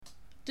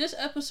This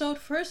episode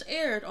first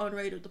aired on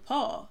Radio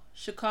DePaul,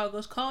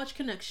 Chicago's College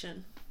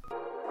Connection.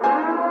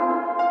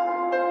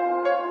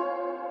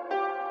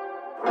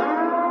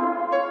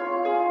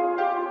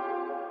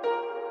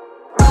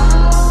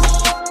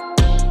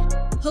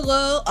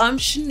 Hello, I'm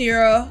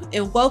Shanira,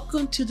 and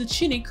welcome to the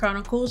Chinny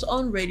Chronicles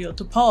on Radio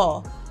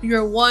DePaul,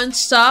 your one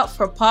stop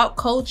for pop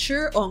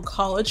culture on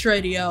college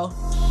radio.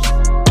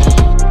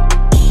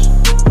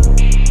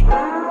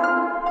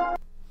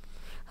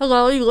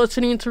 Hello, you're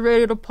listening to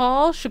Radio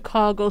DePaul,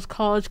 Chicago's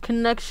College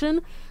Connection.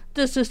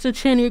 This is the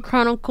Chinny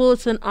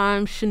Chronicles, and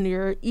I'm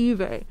Shanira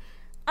Eve.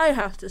 I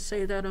have to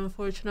say that,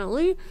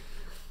 unfortunately.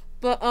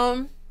 But,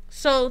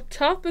 so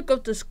topic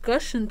of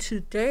discussion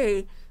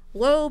today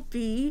will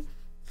be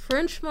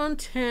French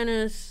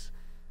Montana's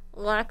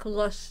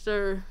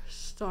lackluster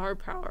star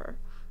power.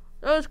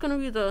 That was going to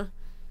be the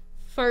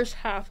first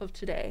half of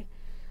today.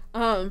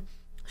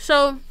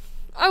 So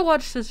I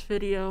watched this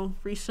video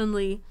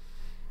recently,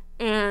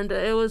 and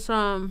it was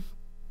from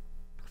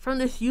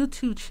this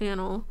YouTube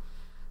channel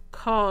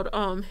called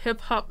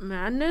Hip Hop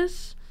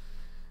Madness.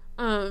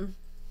 You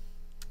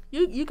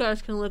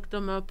guys can look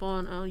them up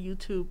on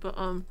YouTube, but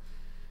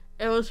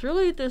it was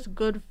really this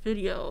good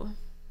video.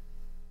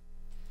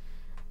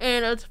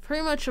 And it's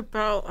pretty much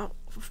about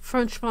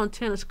French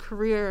Montana's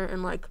career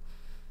and, like,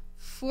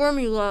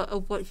 formula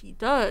of what he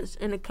does.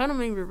 And it kind of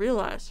made me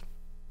realize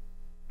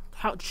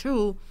how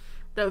true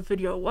that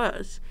video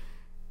was.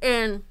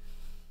 And,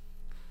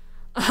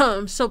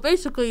 so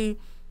basically,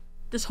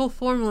 this whole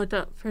formula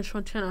that French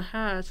Montana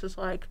has is,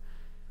 like,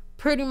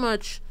 pretty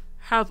much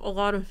have a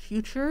lot of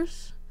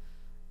futures.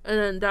 And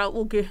then that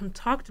will get him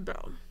talked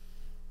about.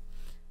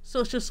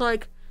 So it's just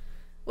like,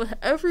 with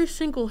every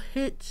single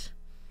hit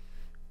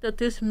that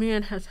this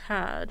man has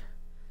had,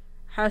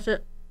 has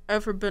it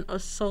ever been a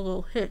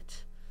solo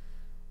hit?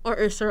 Or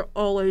is there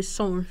always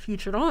someone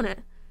featured on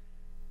it?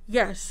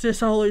 Yes,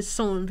 there's always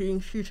someone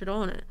being featured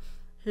on it.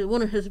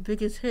 One of his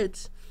biggest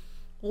hits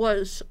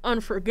was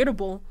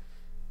Unforgettable,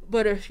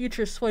 but it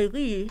featured Sway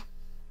Lee.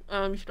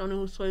 If you don't know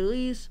who Sway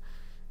Lee is,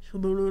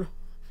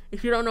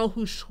 if you don't know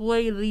who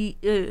Sway Lee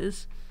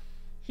is,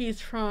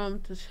 he's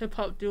from this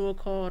hip-hop duo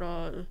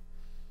called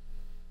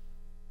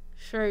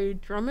Sherry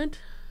Drummond.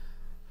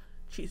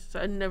 Jesus,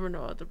 I never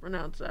know how to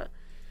pronounce that.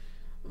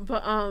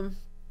 But,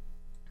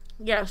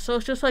 yeah, so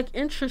it's just, like,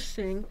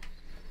 interesting.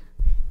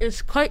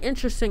 It's quite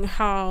interesting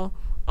how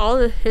all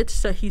the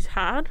hits that he's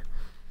had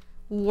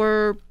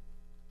were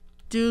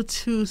due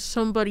to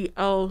somebody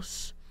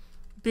else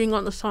being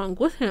on the song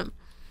with him.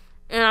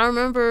 And I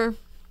remember,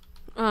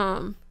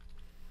 one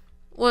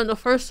of the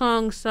first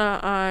songs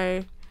that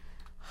I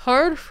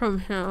heard from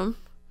him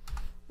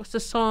was the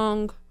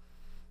song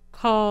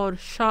called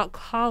Shot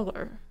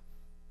Collar.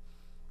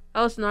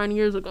 That was 9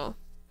 years ago.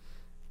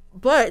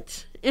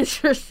 But,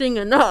 interesting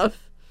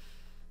enough,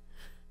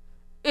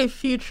 it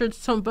featured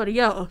somebody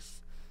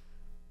else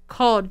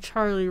called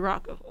Charlie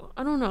Rockefeller.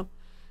 I don't know.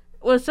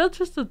 Was that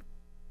just a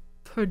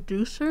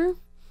producer?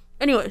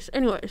 Anyways,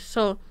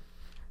 so,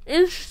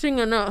 interesting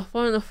enough,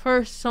 one of the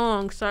first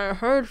songs that I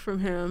heard from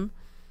him,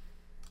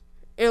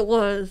 it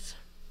was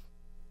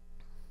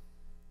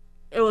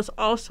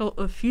also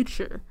a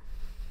feature.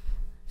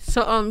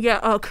 So,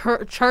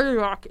 Charlie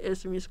Rock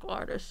is a musical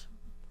artist.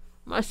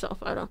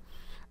 Myself,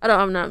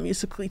 I'm not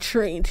musically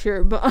trained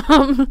here,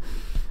 but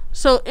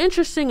so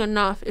interesting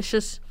enough, it's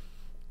just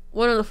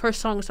one of the first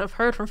songs I've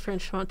heard from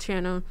French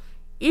Montana.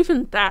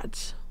 Even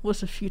that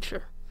was a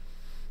feature.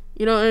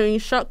 You know what I mean?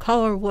 Shot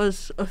Collar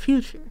was a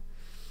feature.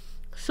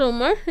 So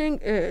my thing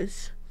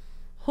is,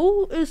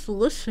 who is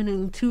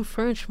listening to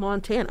French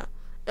Montana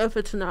if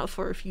it's not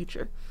for a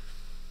feature?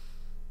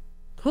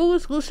 Who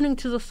is listening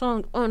to the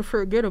song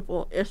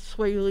Unforgettable if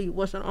Sway Lee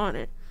wasn't on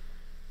it?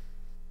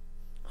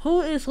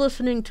 Who is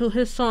listening to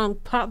his song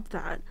Pop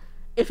That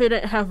if it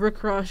didn't have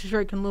Rick Ross,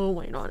 Drake, and Lil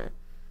Wayne on it?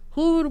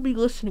 Who would be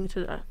listening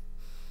to that?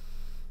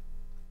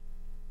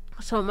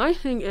 So my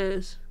thing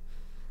is,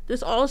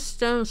 this all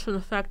stems from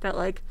the fact that,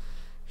 like,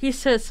 he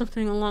said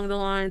something along the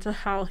lines of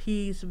how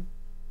he's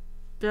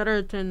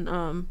better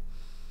than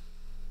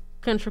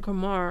Kendrick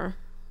Lamar,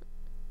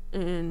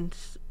 and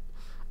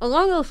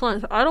along those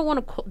lines. I don't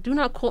want to do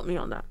not quote me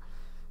on that.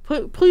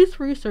 Please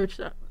research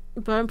that.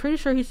 But I'm pretty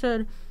sure he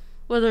said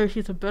whether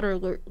he's a better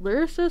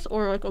lyricist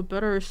or, like, a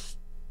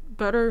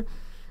better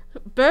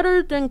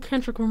than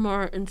Kendrick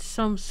Lamar in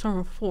some sort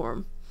of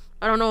form.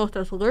 I don't know if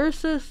that's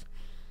lyricist,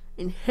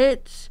 in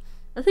hits.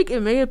 I think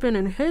it may have been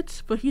in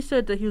hits, but he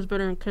said that he was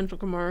better than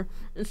Kendrick Lamar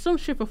in some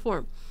shape or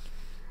form.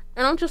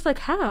 And I'm just like,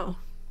 how?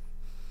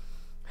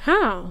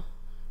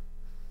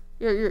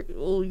 Your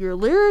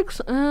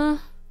lyrics, the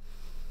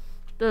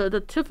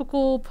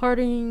typical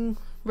partying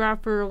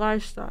rapper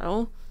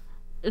lifestyle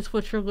is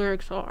what your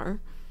lyrics are.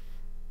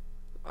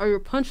 Are your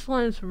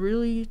punchlines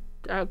really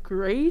that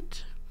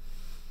great?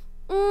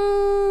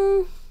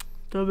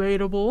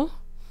 Debatable.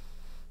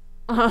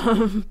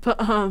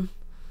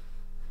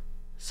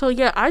 So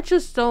yeah, I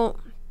just don't.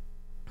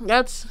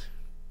 If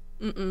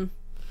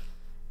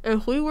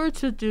we were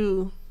to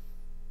do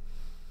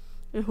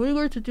if we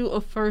were to do a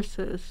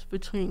versus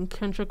between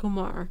Kendrick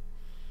Lamar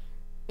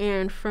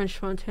and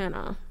French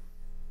Montana,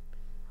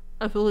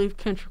 I believe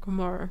Kendrick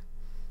Lamar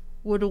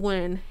would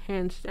win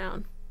hands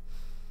down.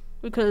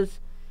 Because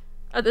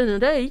at the end of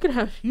the day, you can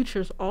have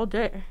features all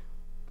day,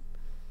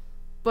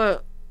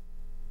 but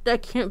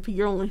that can't be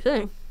your only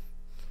thing.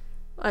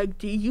 Like,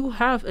 do you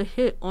have a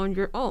hit on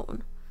your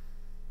own?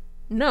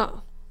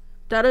 No.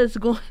 That is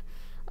going.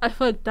 I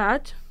feel like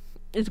that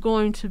is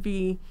going to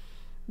be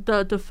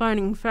the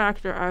defining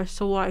factor as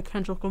to why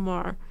Kendrick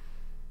Lamar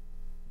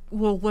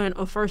will win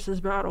a versus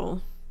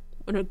battle,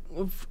 a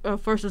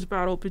versus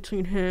battle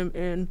between him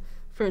and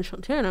French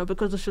Montana,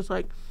 because it's just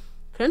like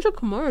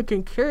Kendrick Lamar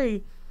can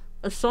carry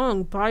a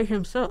song by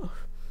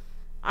himself.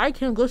 I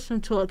can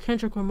listen to a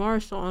Kendrick Lamar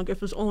song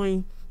if it's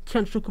only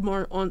Kendrick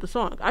Lamar on the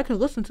song. I can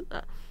listen to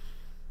that,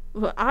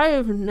 but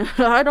I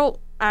don't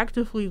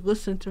actively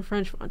listen to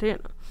French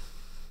Montana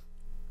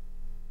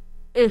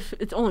if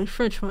it's only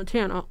French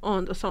Montana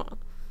on the song.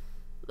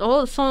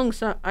 All the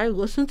songs that I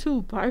listen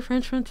to by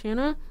French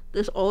Montana,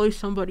 there's always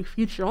somebody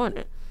featured on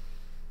it.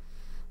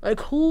 Like,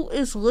 who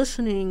is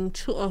listening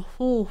to a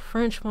full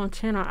French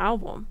Montana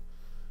album?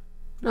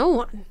 No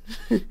one.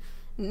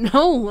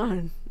 No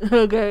one.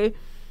 Okay?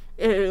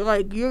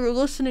 Like, you're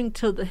listening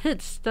to the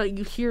hits that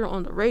you hear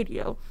on the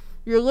radio.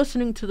 You're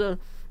listening to the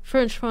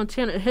French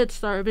Montana hits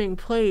that are being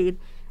played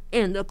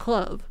in the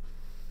club.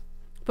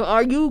 But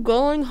are you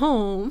going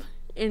home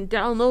and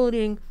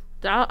downloading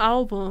that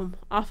album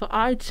off of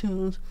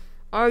iTunes?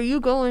 Are you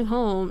going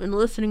home and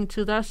listening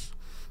to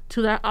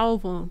that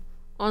album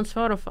on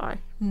Spotify?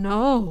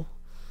 No.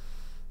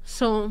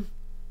 So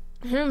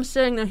him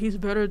saying that he's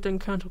better than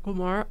Kendrick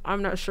Lamar,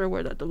 I'm not sure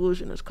where that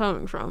delusion is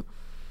coming from.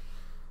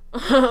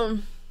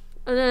 And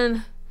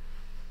then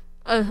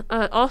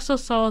I also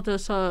saw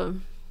this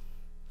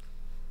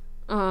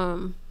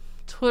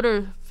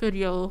Twitter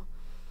video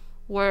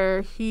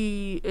where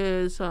he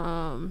is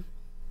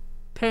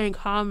paying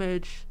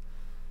homage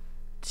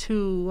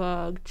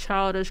to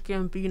Childish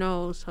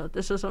Gambino's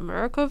This Is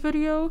America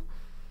video,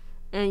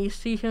 and you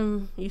see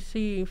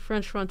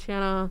French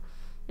Montana,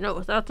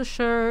 without the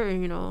shirt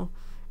and, in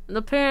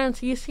the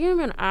pants. You see him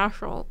in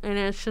afro, and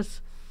it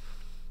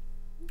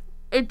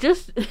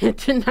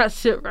did not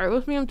sit right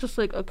with me. I'm just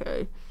like,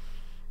 okay,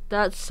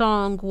 that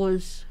song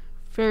was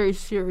very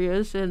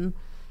serious and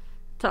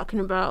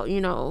talking about,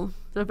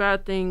 the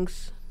bad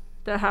things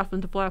that happen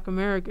to Black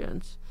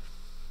Americans.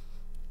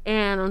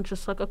 And I'm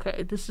just like,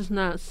 okay, this is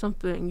not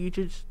something you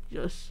just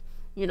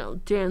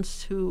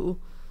dance to,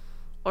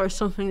 or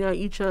something that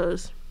you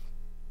just,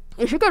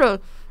 if you're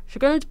gonna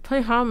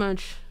pay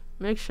homage,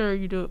 make sure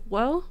you do it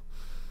well.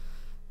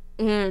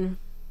 And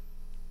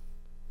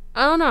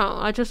I don't know,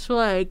 I just feel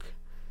like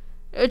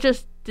it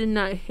just did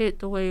not hit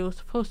the way it was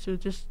supposed to.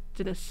 It just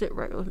didn't sit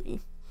right with me.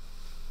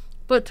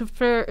 But to be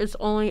fair, it's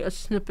only a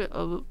snippet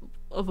of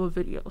a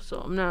video,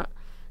 so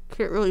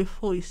can't really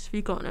fully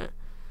speak on it.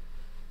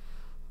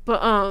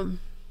 But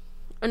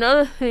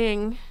another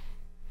thing,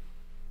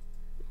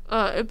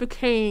 it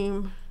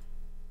became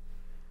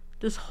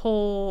this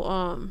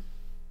whole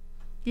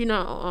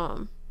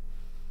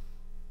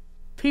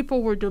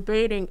people were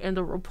debating in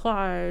the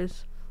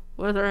replies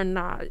whether or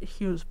not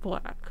he was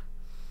black.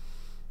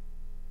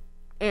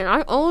 And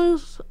I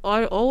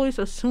always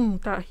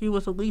assumed that he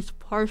was at least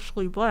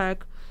partially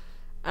black,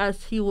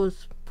 as he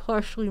was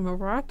partially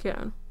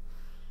Moroccan.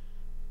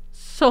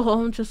 So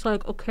I'm just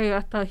like, okay, I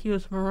thought he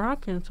was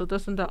Moroccan, so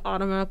doesn't that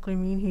automatically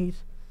mean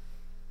he's...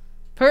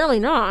 Apparently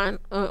not,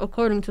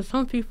 according to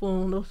some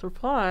people in those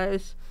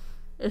replies,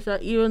 is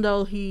that even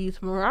though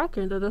he's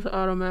Moroccan, that doesn't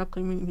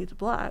automatically mean he's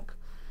black.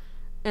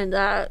 And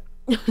that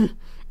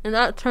and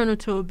that turned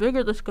into a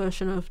bigger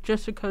discussion of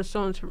just because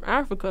someone's from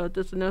Africa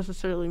doesn't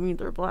necessarily mean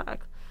they're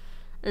black.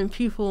 And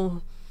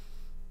people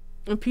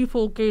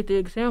gave the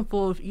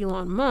example of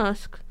Elon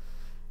Musk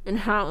and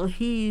how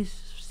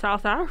he's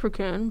South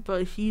African,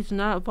 but he's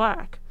not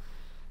black.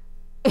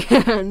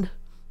 And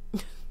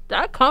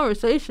that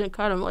conversation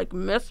kind of like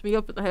messed me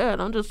up in the head.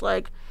 I'm just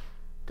like,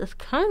 that's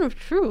kind of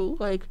true.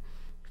 Like,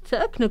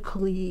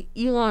 technically,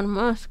 Elon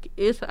Musk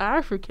is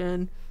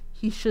African.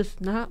 He's just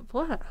not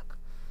black.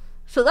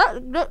 So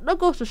that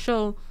goes to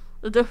show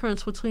the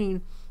difference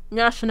between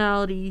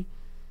nationality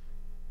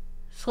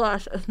 /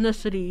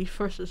 ethnicity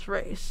versus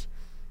race.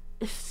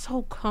 It's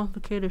so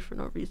complicated for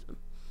no reason.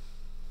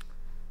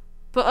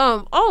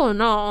 But all in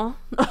all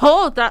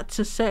of that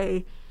to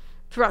say,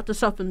 to wrap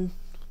this up in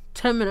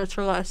 10 minutes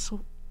or less,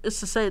 is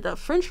to say that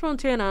French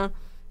Montana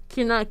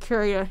cannot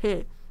carry a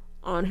hit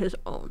on his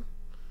own.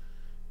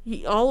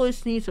 He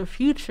always needs a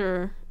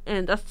future,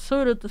 and that's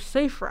sort of the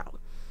safe route.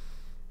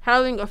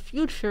 Having a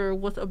future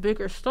with a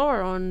bigger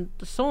star on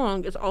the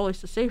song is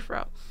always the safe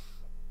route.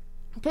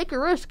 Take a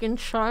risk and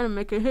try to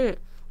make a hit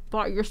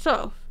by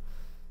yourself.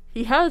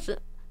 He hasn't.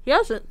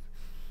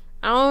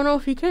 I don't know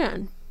if he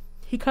can.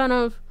 He kind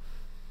of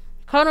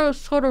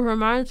sort of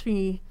reminds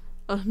me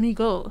of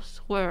Migos,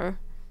 where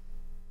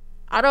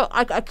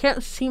I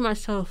can't see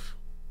myself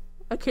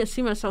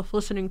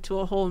listening to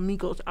a whole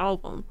Migos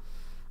album,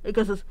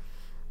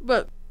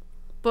 but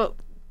But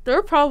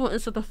their problem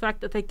isn't the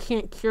fact that they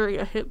can't carry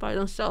a hit by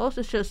themselves.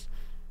 It's just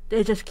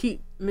they just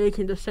keep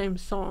making the same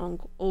song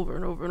over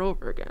and over and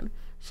over again.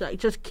 So I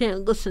just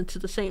can't listen to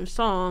the same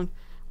song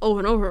over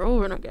and over and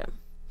over and again.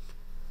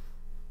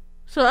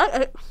 So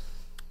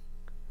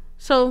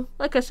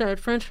like I said,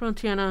 French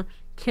Montana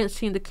can't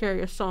seem to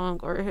carry a song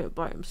or a hit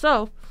by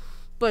himself,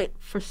 but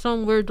for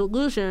some weird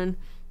delusion,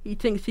 he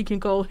thinks he can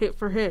go hit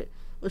for hit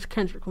with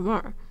Kendrick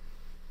Lamar.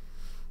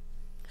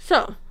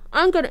 So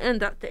I'm gonna end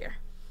that there.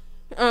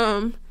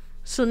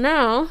 So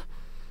now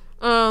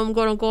I'm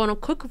gonna go on a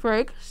quick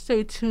break.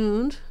 Stay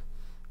tuned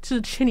to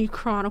the Chinny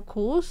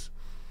Chronicles,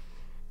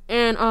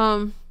 and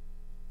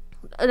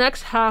the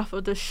next half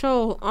of the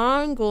show,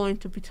 I'm going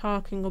to be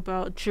talking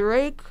about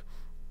Drake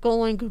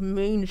going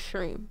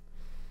mainstream.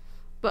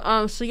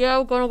 But so yeah,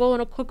 we're gonna go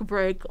on a quick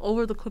break.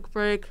 Over the quick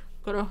break,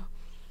 gonna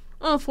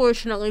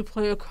unfortunately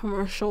play a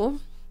commercial,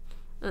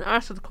 and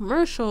after the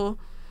commercial,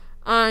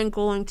 I'm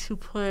going to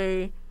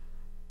play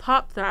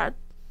 "Pop That,"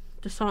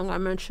 the song I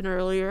mentioned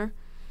earlier,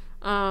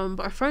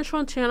 by French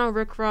Montana,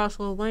 Rick Ross,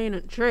 Lil Wayne,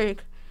 and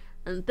Drake.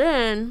 And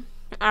then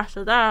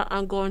after that,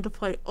 I'm going to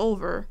play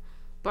 "Over"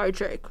 by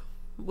Drake,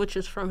 which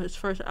is from his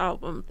first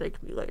album,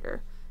 Thank Me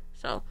Later.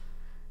 So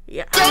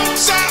yeah. Don't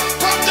stop,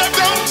 pop that,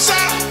 don't stop,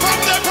 pop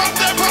that, pop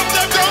that, pop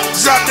that, don't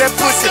stop. Drop that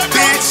pussy,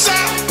 bitch.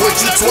 What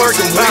you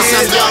twerking with?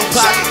 Some young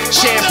pop,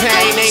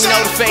 champagne, they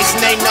know the face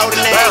and they know the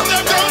name.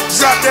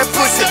 Drop that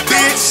pussy,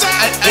 bitch.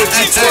 What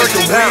you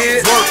twerking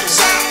with? Work,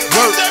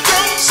 work,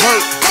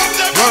 work,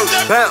 work,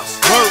 bounce,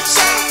 work,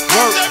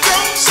 work,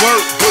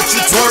 work. What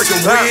you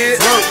twerking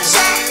with? Work,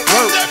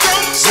 work,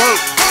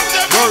 work,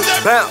 work,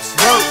 bounce,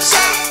 work,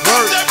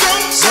 work,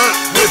 work.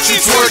 What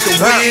you twerking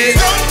with?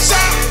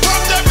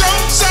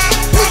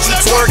 What you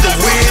twerking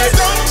with?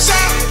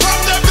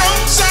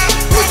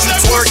 What you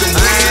twerking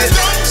with?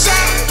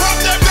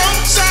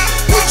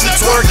 What you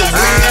twerking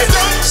with?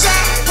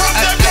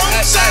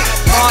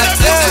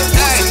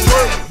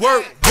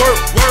 Work, work, work,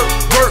 work,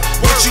 work.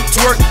 What you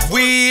twerk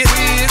with?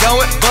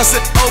 Go and bust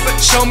it open.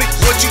 Show me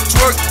what you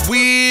twerk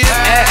with.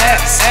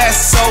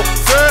 Ass so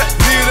good,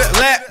 need a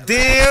lap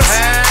dance.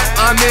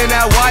 I'm in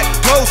that white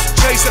ghost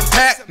chasing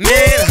Pac-Man.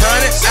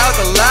 100 out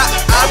the lot,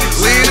 I be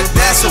leading.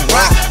 That's a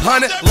rock.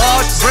 100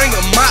 large, bring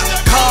a mop.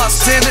 Cars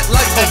tinted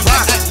like a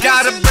rock.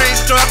 Got a brain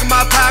struck in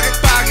my pocket.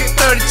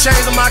 30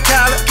 chains on my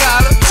collar.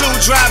 2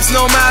 drops,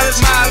 no mileage.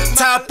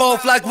 Top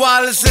off like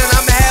Wallace, and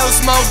I'm a hell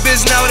smoke,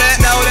 bitch. Know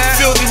that.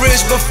 Filthy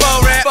rich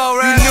before rap.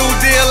 You new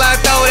deal, I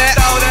throw that.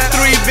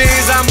 3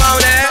 beans, I'm on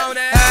that.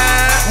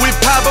 We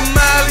pop a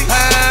Molly.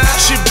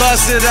 She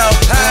bust it up.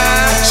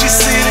 She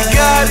see the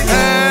Gotti.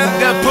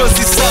 That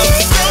pussy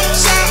sucks.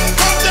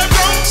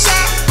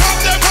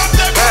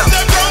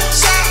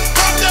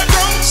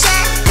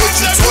 What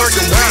you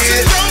twerking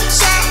with?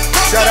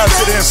 Shout out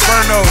to the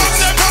Infernos,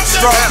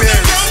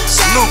 Strawberries,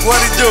 Luke, what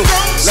it do?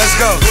 Let's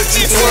go.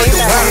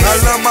 I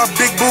love my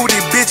big booty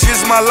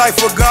bitches, my life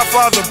a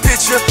Godfather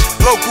picture.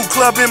 Local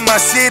club in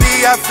my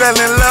city, I fell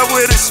in love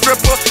with a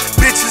stripper.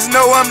 Bitches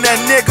know I'm that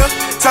nigga,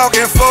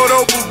 talking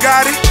photo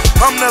Bugatti.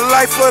 I'm the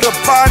life of the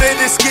party,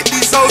 let's get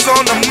these hoes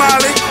on the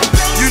molly.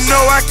 You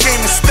know I came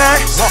to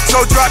stunt,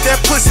 so drop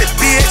that pussy,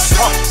 bitch.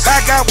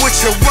 I got what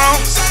you want,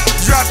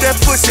 drop that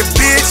pussy,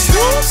 bitch.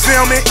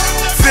 Film it,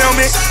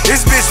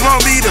 this bitch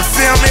want me to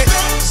film it.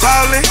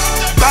 Ballin',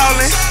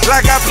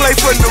 like I play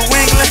for New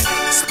England.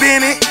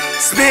 Spin it,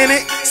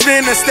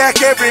 spin a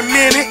stack every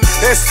minute.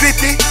 That's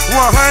 50,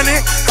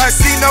 100, I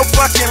see no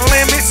fucking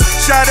limits.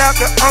 Shout out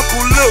to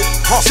Uncle Luke,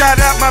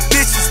 shout out my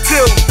bitches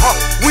too.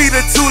 We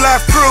the 2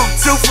 Life crew,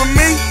 2 for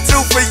me,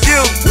 2 for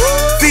you.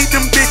 Feed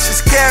them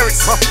bitches carrots,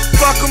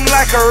 fuck them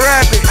like a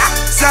rabbit.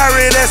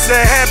 Sorry, that's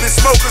a habit,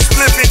 smoke a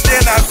spliff and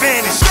then I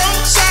vanish.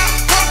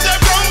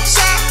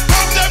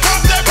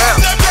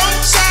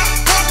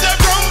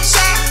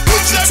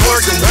 What you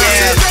twerking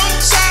with?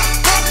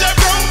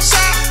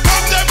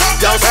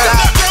 Don't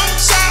stop.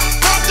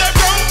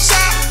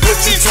 What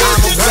you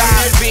twerking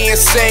with? Being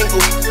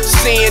single,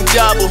 seeing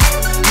double,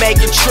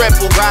 making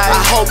triple.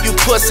 I hope you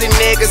pussy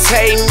niggas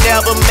ain't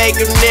never make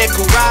a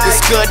nickel.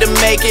 It's good to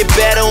make it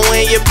better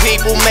when your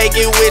people make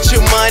it with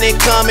your money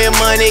coming,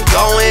 money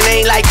going.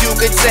 Ain't like you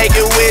could take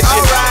it with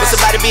you. It's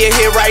about to be a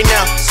hit right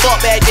now.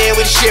 Fuck back then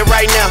with the shit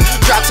right now.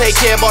 Drop, take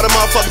care, bought a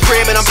motherfucking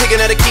crib, and I'm picking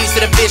up the keys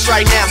to the bitch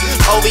right now.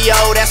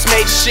 OVO, that's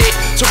major shit.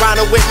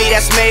 Toronto with me,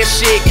 that's mayor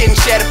shit. Getting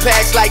cheddar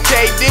packs like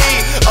KD.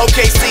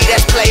 OKC,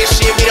 that's player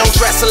shit. We don't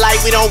dress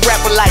alike, we don't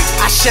rap alike.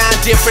 I shine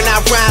different,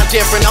 I rhyme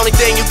different. Only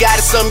thing you got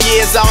is some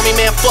years on me,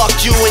 man. Fuck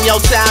you and your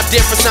time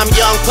difference. I'm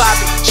young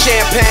poppin'.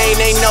 Champagne,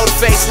 they know the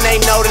face and they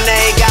know the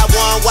name. Got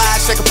one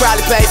watch that could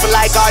probably pay for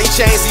like all your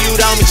chains, and you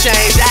don't be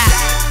changed.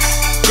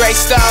 Grey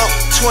Stone,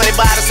 20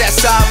 bottles,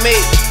 that's all me.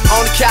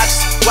 On the couch,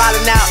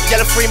 wildin' out,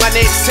 yelling free my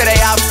niggas till they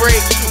all free.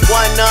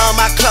 One of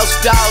my close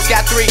dogs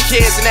got 3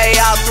 kids and they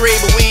all 3,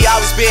 but we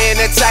always been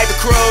that type of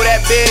crew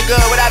that been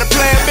good without a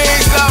plan B.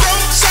 So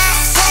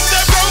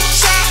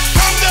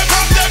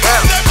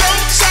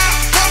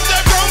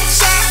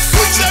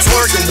what you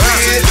twerking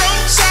with?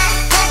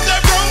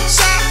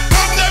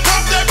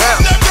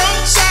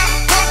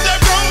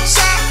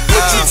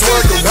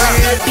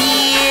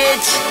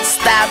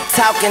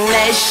 stop talking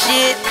that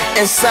shit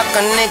and suck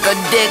a nigga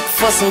dick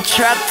for some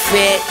truck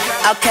fit.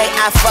 Okay,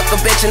 I fuck a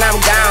bitch and I'm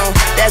gone.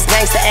 That's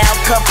gangsta Al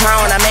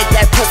Capone. I make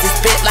that pussy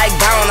spit like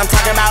bone. I'm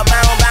talking about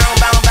bone, bone,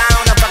 bone,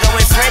 bone. I'm fucking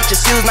with French,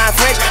 excuse my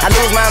French. I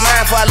lose my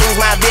mind before I lose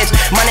my bitch.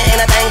 Money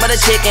ain't a thing but a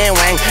chicken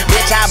wing.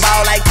 Bitch, I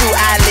ball like 2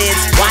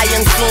 eyelids.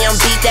 YMCM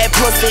beat that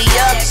pussy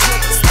up.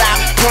 Stop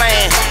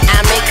playing.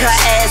 I make her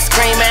ass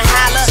scream and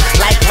holler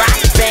like rock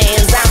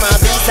bands. I'm a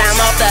beast,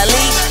 I'm off the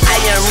leash. I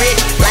am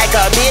rich like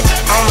a bitch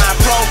on my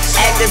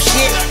proactive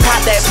shit. Pop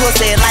that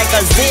pussy like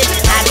a zit.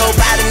 I go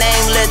by the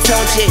name Lil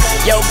Tunchi.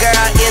 Yo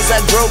girl is a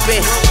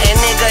groupie, and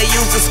nigga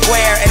use the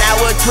square, and I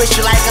will twist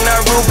you like an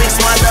Rubik's.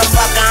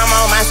 Motherfucker, I'm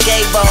on my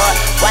skateboard.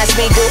 Watch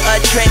me do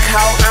a trick,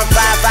 ho. I'm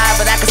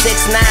 5'5", but I can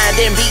 6'9".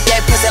 Then beat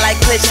that pussy like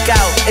Klitschko.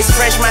 It's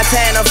French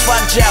Montana,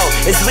 fuck Joe.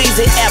 It's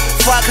Weezy F,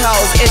 fuck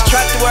hoes. It's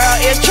truck the world,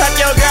 it's truck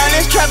your girl,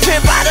 it's truck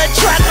pimp by the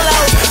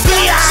truckload.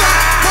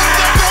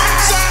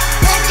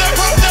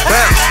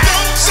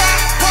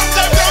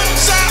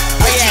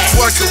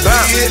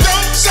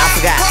 I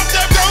forgot.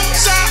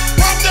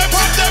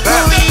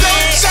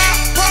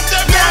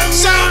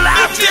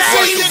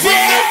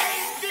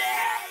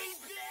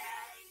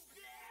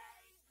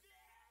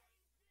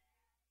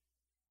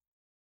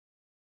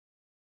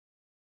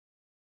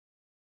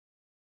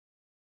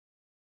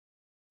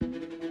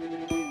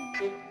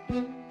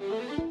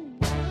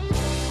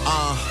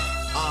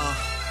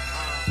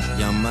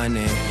 Young money,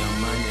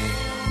 young money.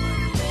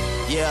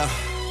 Yeah,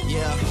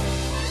 yeah.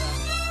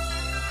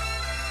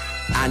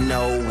 I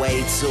know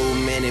way too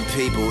many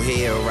people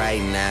here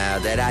right now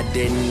that I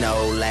didn't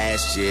know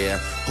last year.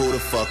 Who the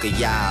fuck are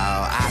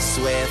y'all? I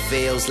swear it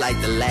feels like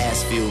the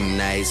last few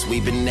nights.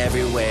 We've been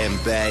everywhere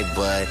and back,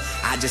 but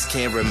I just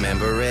can't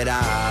remember it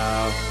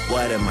all.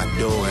 What am I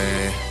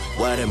doing?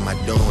 What am I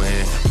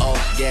doing? Oh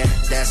yeah,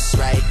 that's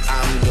right,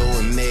 I'm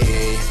doing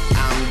me.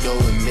 I'm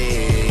doing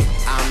me.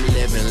 I'm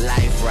living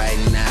life right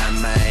now,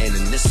 man.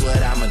 And this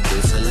what I'ma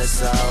do till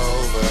it's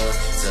over.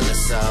 Till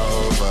it's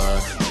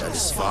over. But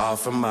it's far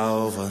from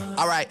over.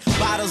 Alright,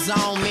 bottles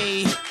on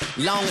me.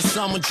 Long as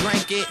someone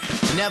drink it.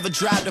 Never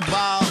drop the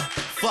ball.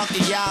 Fuck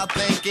it, y'all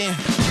thinking.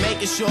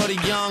 Making sure the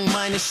young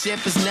money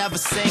ship is never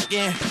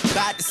sinking.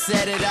 About to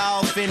set it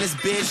off in this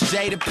bitch,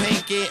 Jada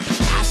Pinkett.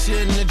 I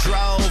shouldn't have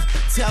drove.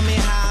 Tell me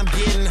how I'm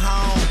getting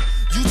home.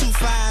 You too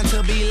fine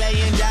to be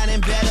laying down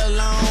in bed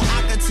alone.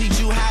 I could teach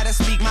you how to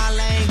speak my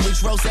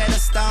language, Rosetta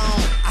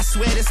Stone. I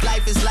swear this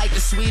life is like the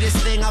sweetest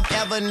thing I've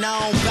ever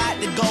known. Got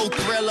to go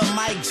Thriller,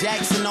 Mike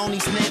Jackson on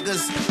these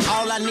niggas.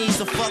 All I need's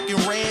a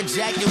fucking red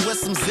jacket with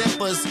some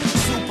zippers.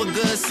 Super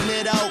good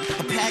Smitto,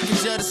 a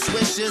package of the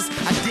swishers.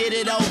 I did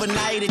it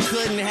overnight, it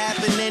couldn't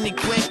happen any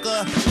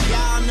quicker.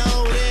 Y'all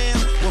know them,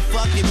 well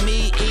fucking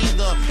me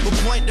either. But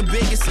point the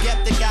biggest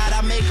skeptic out,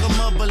 I make him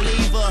a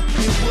believer.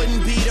 It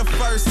wouldn't be the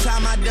first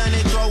time I done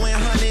it, throwing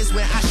hundreds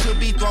when I should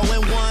be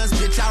throwing ones.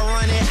 Bitch, I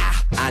run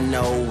it. I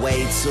know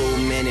way too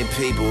many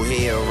people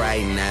here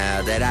right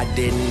now that I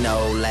didn't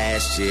know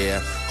last year.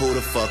 Who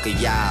the fuck are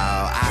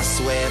y'all? I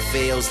swear it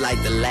feels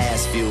like the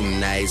last few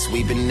nights.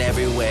 We've been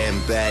everywhere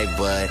and back,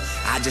 but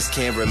I just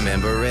can't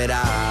remember it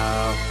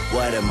all.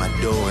 What am I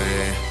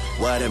doing?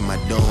 What am I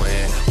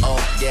doing? Oh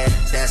yeah,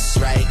 that's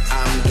right,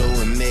 I'm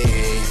doing me.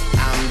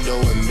 I'm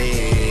doing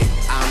me.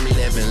 I'm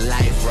living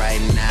life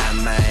right now,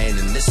 man.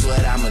 And this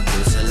what I'ma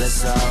do till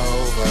it's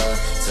over.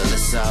 Till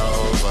it's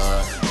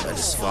over. But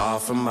it's far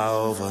from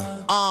over.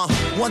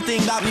 One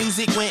thing about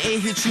music, when it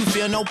hits you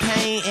feel no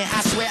pain. And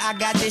I swear I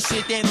got this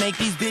shit that make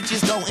these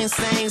bitches go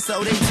insane.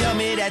 So they tell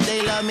me that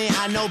they love me,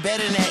 I know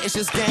better than that. It's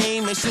just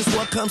game, it's just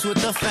what comes with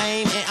the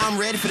fame. And I'm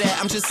ready for that,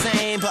 I'm just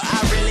saying. But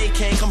I really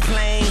can't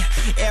complain.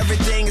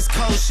 Everything is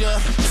kosher,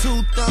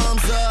 2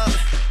 thumbs up,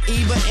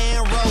 Eva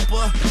and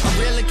Roper. I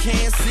really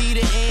can't see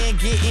the end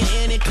getting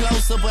any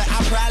closer, but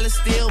I'll probably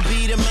still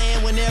be the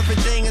man when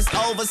everything is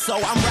over. So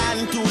I'm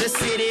riding through the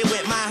city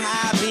with my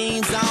high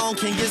beams on.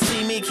 Can you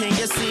see me? Can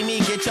you see me?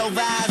 Get your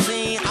vibes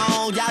in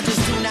on. Y'all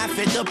just do not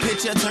fit the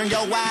picture, turn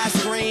your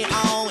widescreen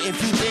on.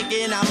 If you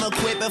thinking I'ma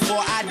quit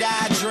before I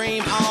die,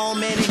 dream on.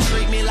 Man, they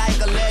treat me like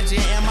a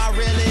legend. Am I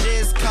really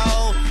this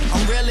cold?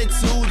 I'm really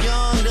too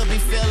young to be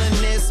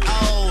feeling this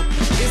old.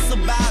 It's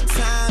about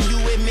time you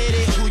admit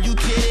it. Who you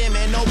kidding,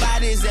 man?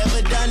 Nobody's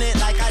ever done it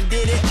like I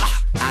did it.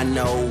 I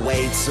know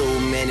way too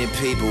many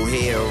people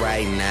here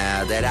right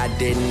now that I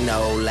didn't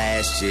know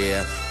last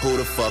year. Who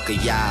the fuck are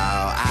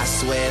y'all? I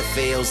swear it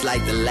feels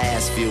like the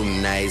last few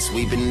nights.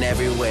 We've been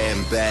everywhere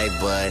and back,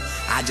 but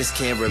I just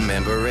can't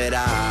remember it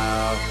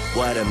all.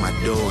 What am I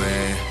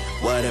doing?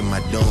 What am I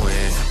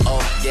doing?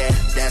 Oh yeah,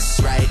 that's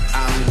right,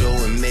 I'm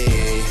doing me.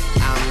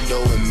 I'm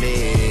doing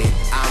me.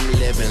 I'm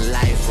living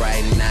life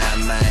right now,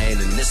 man.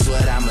 And this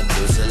what I'ma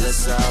do till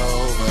it's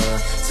over.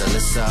 Till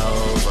it's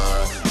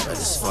over. But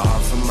it's far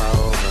from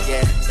over.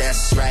 Yeah,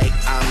 that's right,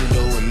 I'm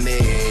doing me.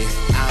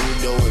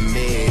 I'm doing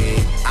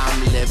me.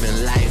 I'm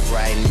living life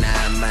right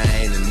now,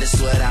 man. And this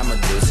what I'ma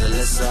do till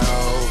it's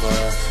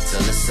over.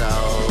 Till it's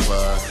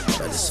over.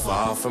 But it's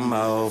far from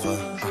over.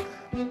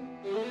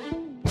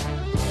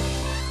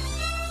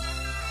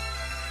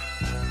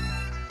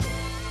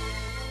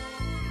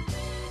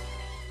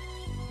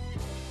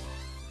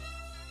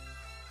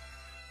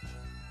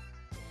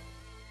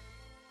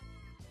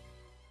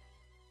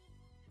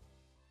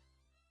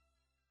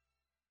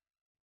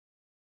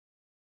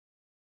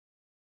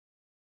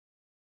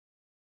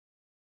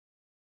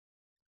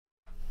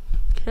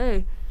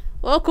 Okay.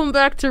 Welcome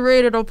back to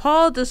Rated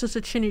Opal. This is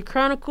the Chinny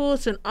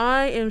Chronicles, and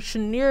I am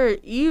Shanira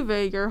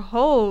Eve, your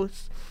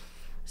host.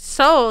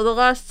 So, the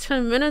last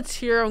 10 minutes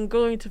here, I'm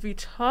going to be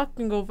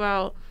talking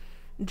about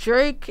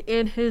Drake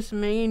and his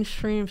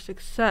mainstream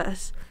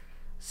success.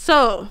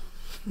 So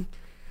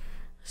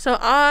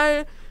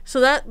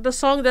that the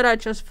song that I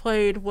just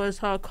played was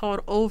called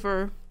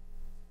Over,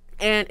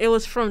 and it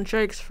was from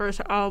Drake's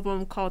first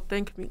album called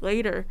Thank Me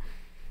Later.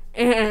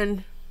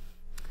 And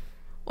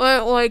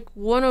when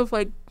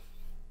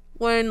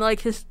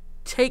his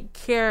Take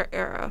Care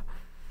era,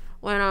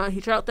 when he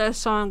dropped that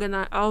song and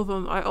that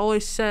album, I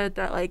always said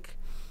that like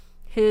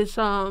his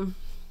shout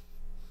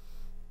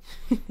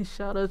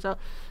outs out.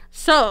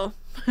 So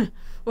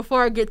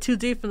before I get too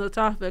deep in the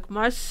topic,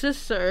 my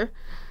sister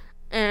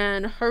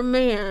and her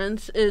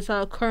mans is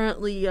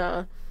currently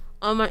on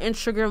my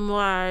Instagram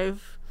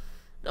live,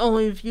 the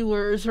only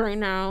viewers right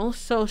now.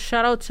 So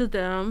shout out to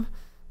them.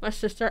 My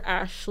sister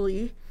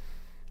Ashley,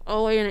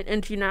 all the way in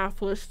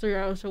Indianapolis, 3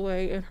 hours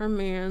away, and her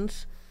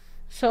mans.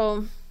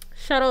 So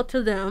shout out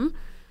to them.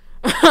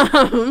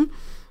 So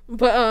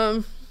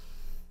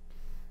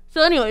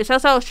anyways,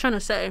 as I was trying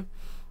to say,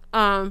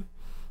 I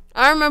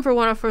remember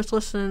when I first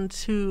listened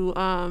to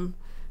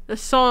the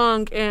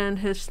song and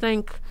his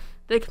Thank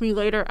Me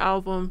Later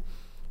album,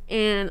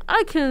 and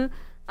I can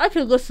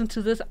listen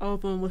to this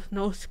album with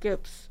no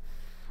skips.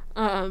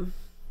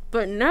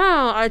 But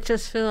now I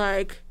just feel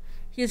like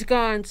he's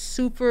gone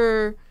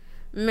super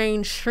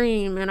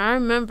mainstream, and I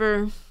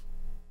remember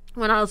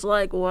when I was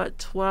like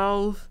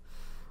 12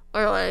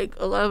 or like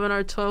 11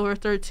 or 12 or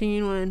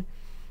 13 when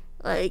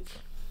like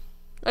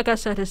I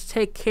said, his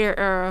Take Care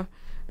era,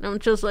 and I'm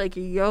just like,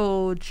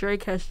 yo,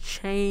 Drake has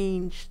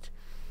changed.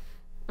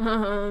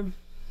 Oh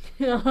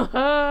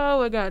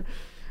my god.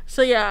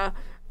 So yeah,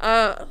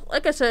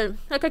 like I said,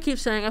 like I keep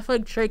saying, I feel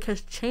like Drake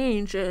has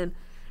changed, and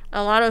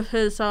a lot of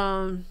his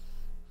songs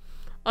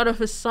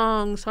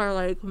are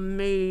like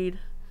made.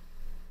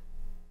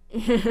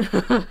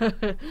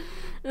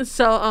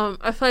 So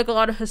I feel like a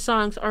lot of his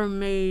songs are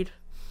made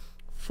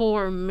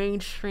for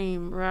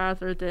mainstream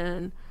rather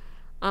than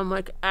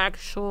like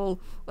actual,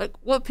 like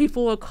what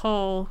people would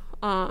call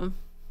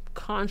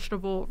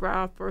constable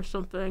rap or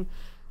something.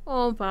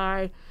 Oh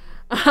bye.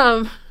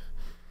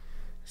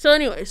 So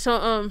anyway,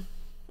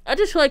 I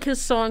just feel like his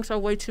songs are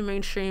way too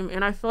mainstream,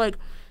 and I feel like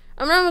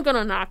I'm never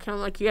gonna knock him.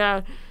 Like,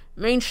 yeah,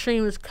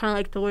 mainstream is kind of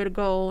like the way to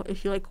go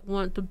if you like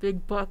want the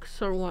big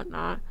bucks or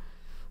whatnot.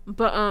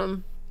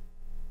 But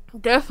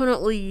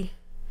definitely,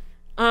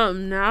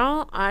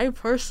 now I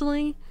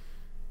personally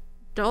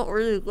don't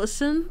really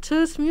listen to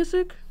his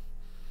music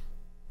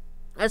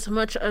as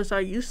much as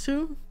I used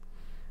to.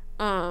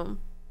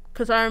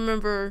 'Cause I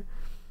remember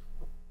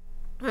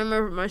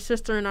my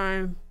sister and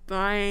I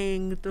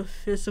buying the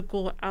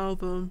physical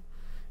album,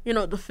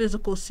 the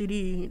physical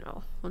CD,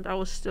 when that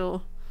was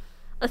still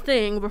a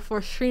thing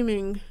before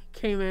streaming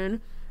came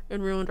in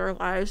and ruined our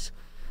lives.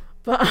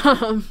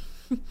 But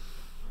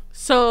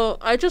so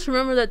I just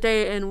remember that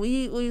day, and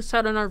we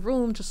sat in our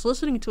room just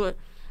listening to it.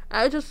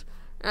 I just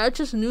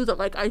knew that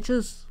like I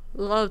just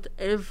loved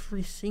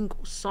every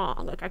single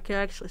song. Like I could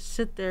actually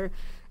sit there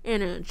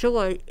and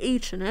enjoy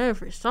each and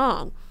every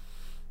song.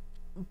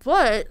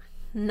 But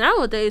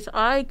nowadays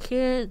I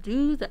can't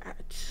do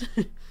that.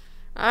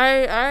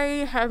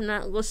 I have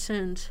not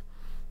listened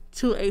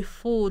to a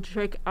full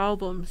Drake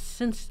album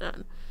since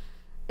then,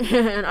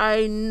 and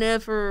I've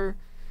never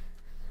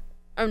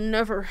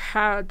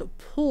had the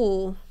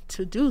pull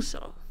to do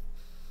so.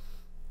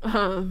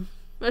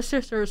 My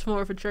sister is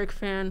more of a Drake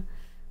fan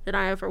than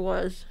I ever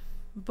was,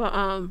 but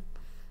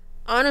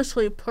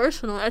honestly,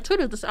 personally, I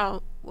tweeted this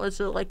out, was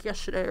it like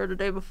yesterday or the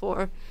day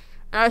before,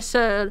 and I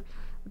said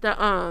that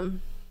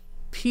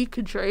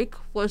peak Drake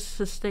was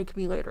his Thank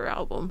Me Later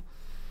album.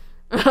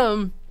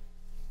 And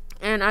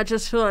I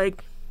just feel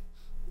like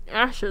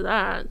after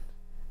that,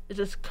 it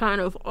just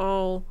kind of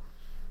all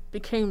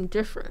became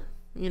different,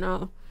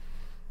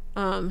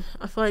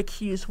 I feel like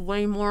he's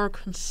way more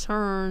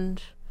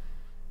concerned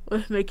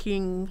with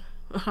making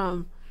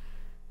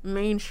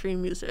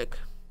mainstream music.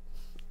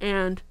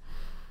 And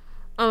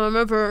I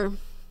remember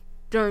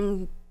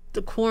during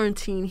the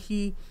quarantine,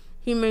 he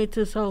made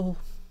this little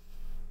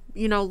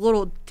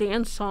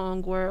dance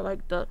song where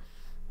like the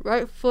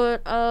right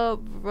foot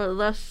up or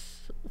left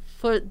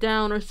foot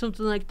down or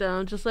something like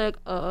that. Just like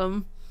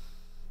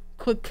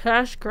quick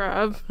cash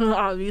grab,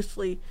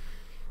 obviously.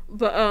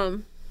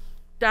 But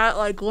that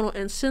like little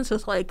instance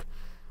is like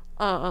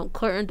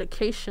clear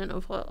indication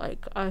of what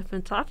like I've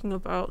been talking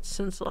about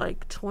since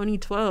like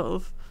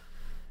 2012.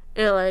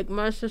 And like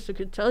my sister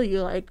could tell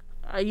you, like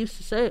I used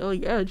to say, oh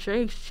yeah,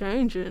 Drake's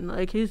changing,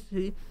 like he's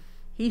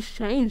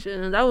changing,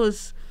 and that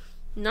was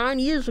 9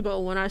 years ago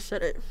when I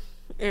said it.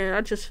 And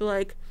I just feel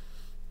like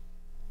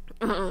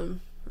only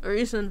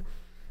reason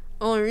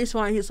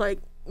why he's like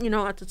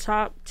at the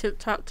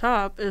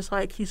top is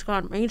like he's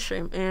gone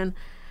mainstream, and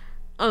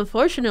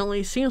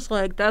unfortunately seems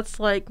like that's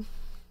like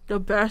the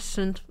best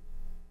and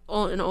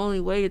only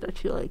way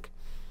that you like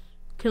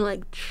can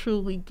like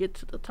truly get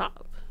to the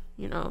top.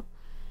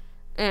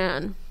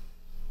 And,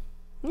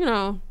 you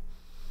know,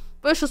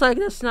 but it's just like,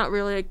 that's not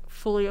really like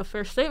fully a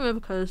fair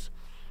statement, because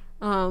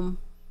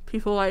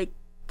people like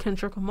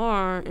Kendrick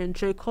Lamar and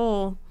J.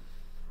 Cole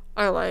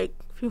are like,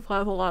 people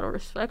have a lot of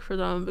respect for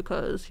them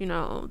because, you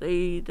know,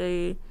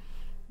 they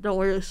don't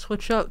really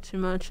switch up too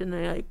much, and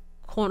they like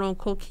quote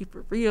unquote keep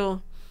it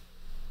real.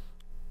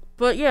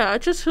 But yeah, I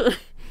just and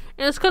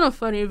it's kind of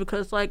funny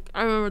because like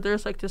I remember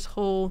there's like this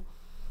whole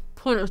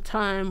point of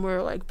time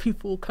where like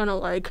people kind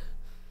of like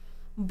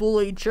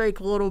bully Drake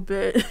a little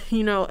bit,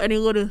 you know, any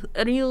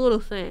little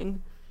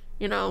thing,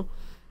 you know.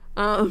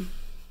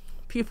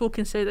 People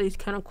can say that he's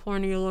kind of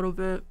corny a little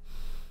bit,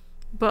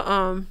 but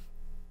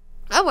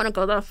I wouldn't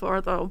go that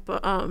far though.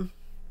 But I don't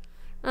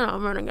know,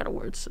 I'm running out of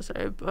words to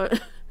say,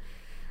 but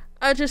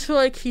I just feel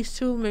like he's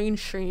too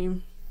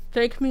mainstream.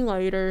 Thank Me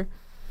Later.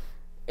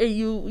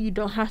 You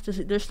don't have to.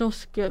 There's no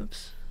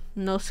skips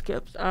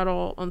at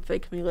all on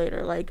Thank Me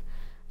Later. Like,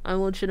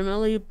 I'm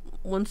legitimately,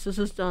 once this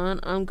is done,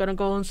 I'm gonna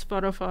go on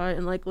Spotify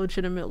and like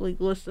legitimately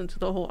listen to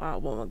the whole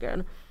album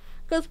again,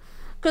 cause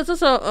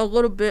it's a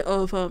little bit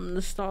of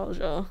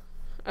nostalgia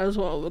as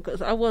well,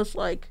 because I was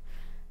like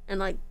in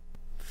like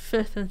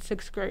 5th and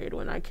 6th grade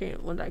when that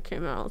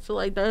came out, so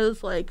like that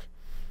is like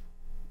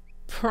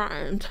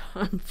prime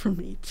time for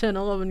me, 10,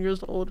 11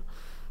 years old,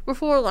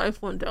 before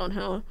life went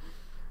downhill.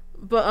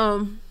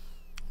 But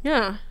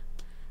yeah,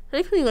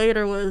 Thank Me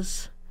Later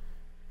was,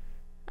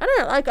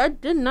 I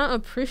did not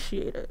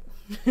appreciate it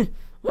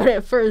when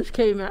it first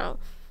came out,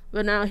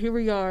 but now here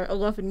we are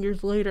 11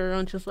 years later,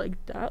 I'm just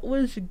like, that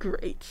was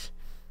great.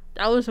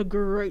 That was a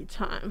great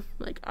time.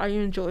 Like, I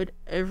enjoyed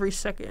every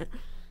second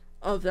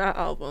of that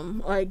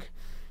album. Like,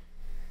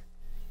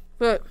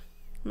 but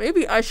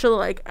maybe I should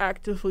like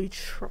actively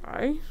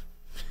try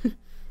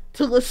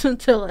to listen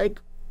to like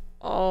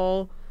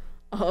all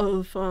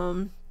of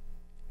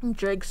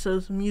Drake's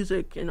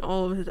music and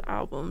all of his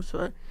albums,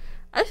 but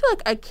I feel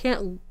like I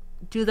can't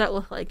do that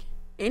with like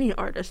any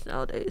artist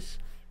nowadays.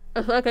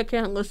 I feel like I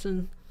can't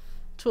listen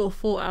to a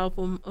full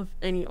album of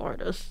any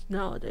artist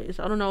nowadays.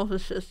 I don't know if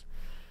it's just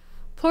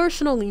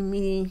personally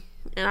me,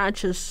 and I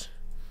just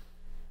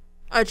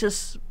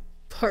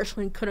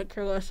personally couldn't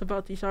care less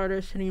about these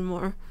artists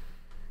anymore.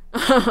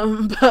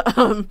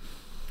 But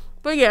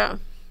yeah,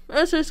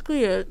 that's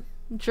basically it.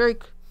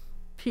 Drake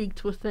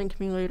peaked with Thank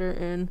Me Later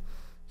and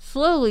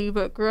slowly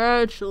but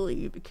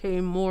gradually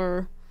became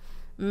more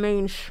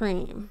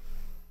mainstream.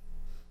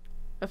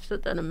 I've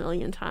said that a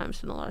million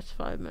times in the last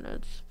 5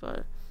 minutes,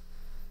 but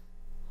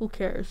who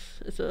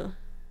cares? It's a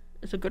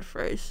good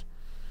phrase.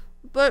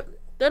 But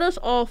that is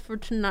all for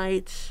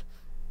tonight.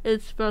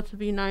 It's about to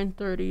be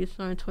 9:30. It's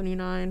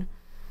 9:29.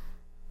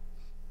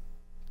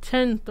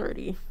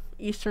 10:30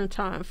 Eastern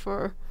time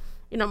for,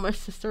 you know, my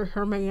sister,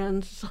 her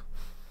mans.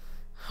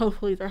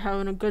 Hopefully they're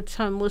having a good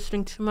time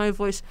listening to my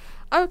voice.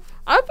 I've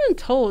been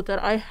told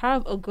that I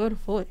have a good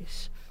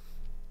voice.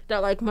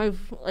 That I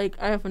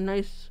have a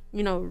nice,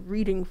 you know,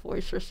 reading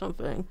voice or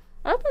something.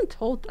 I've been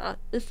told that.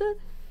 Is it?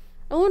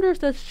 I wonder if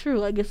that's true.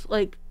 Like, it's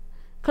like,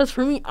 cause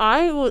for me,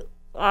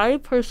 I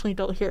personally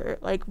don't hear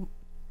it. Like,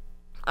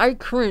 I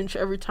cringe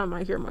every time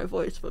I hear my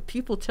voice, but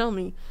people tell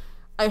me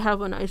I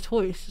have a nice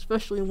voice,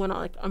 especially when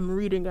I'm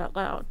reading out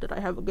loud, that I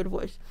have a good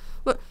voice.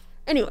 But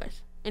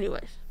anyways,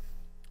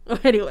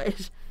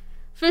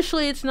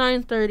 officially it's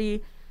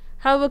 9:30.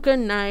 Have a good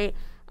night.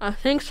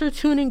 Thanks for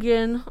tuning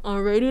in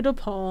on Radio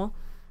DePaul.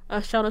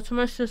 Shout out to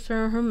my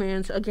sister and her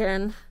mans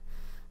again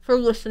for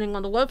listening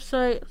on the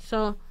website.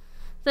 So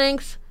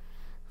thanks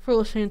for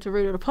listening to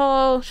Radio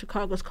DePaul,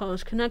 Chicago's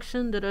College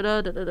Connection.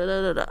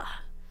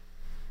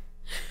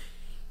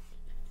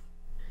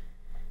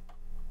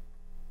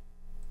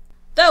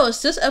 That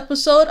was this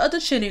episode of the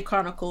Chinny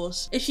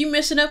Chronicles. If you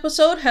missed an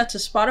episode, head to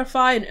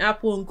Spotify and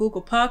Apple and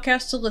Google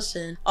Podcasts to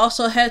listen.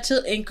 Also head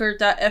to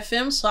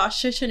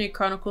anchor.fm/Chinny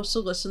Chronicles to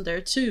listen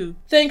there too.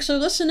 Thanks for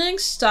listening,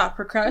 stop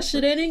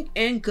procrastinating,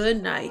 and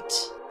good night.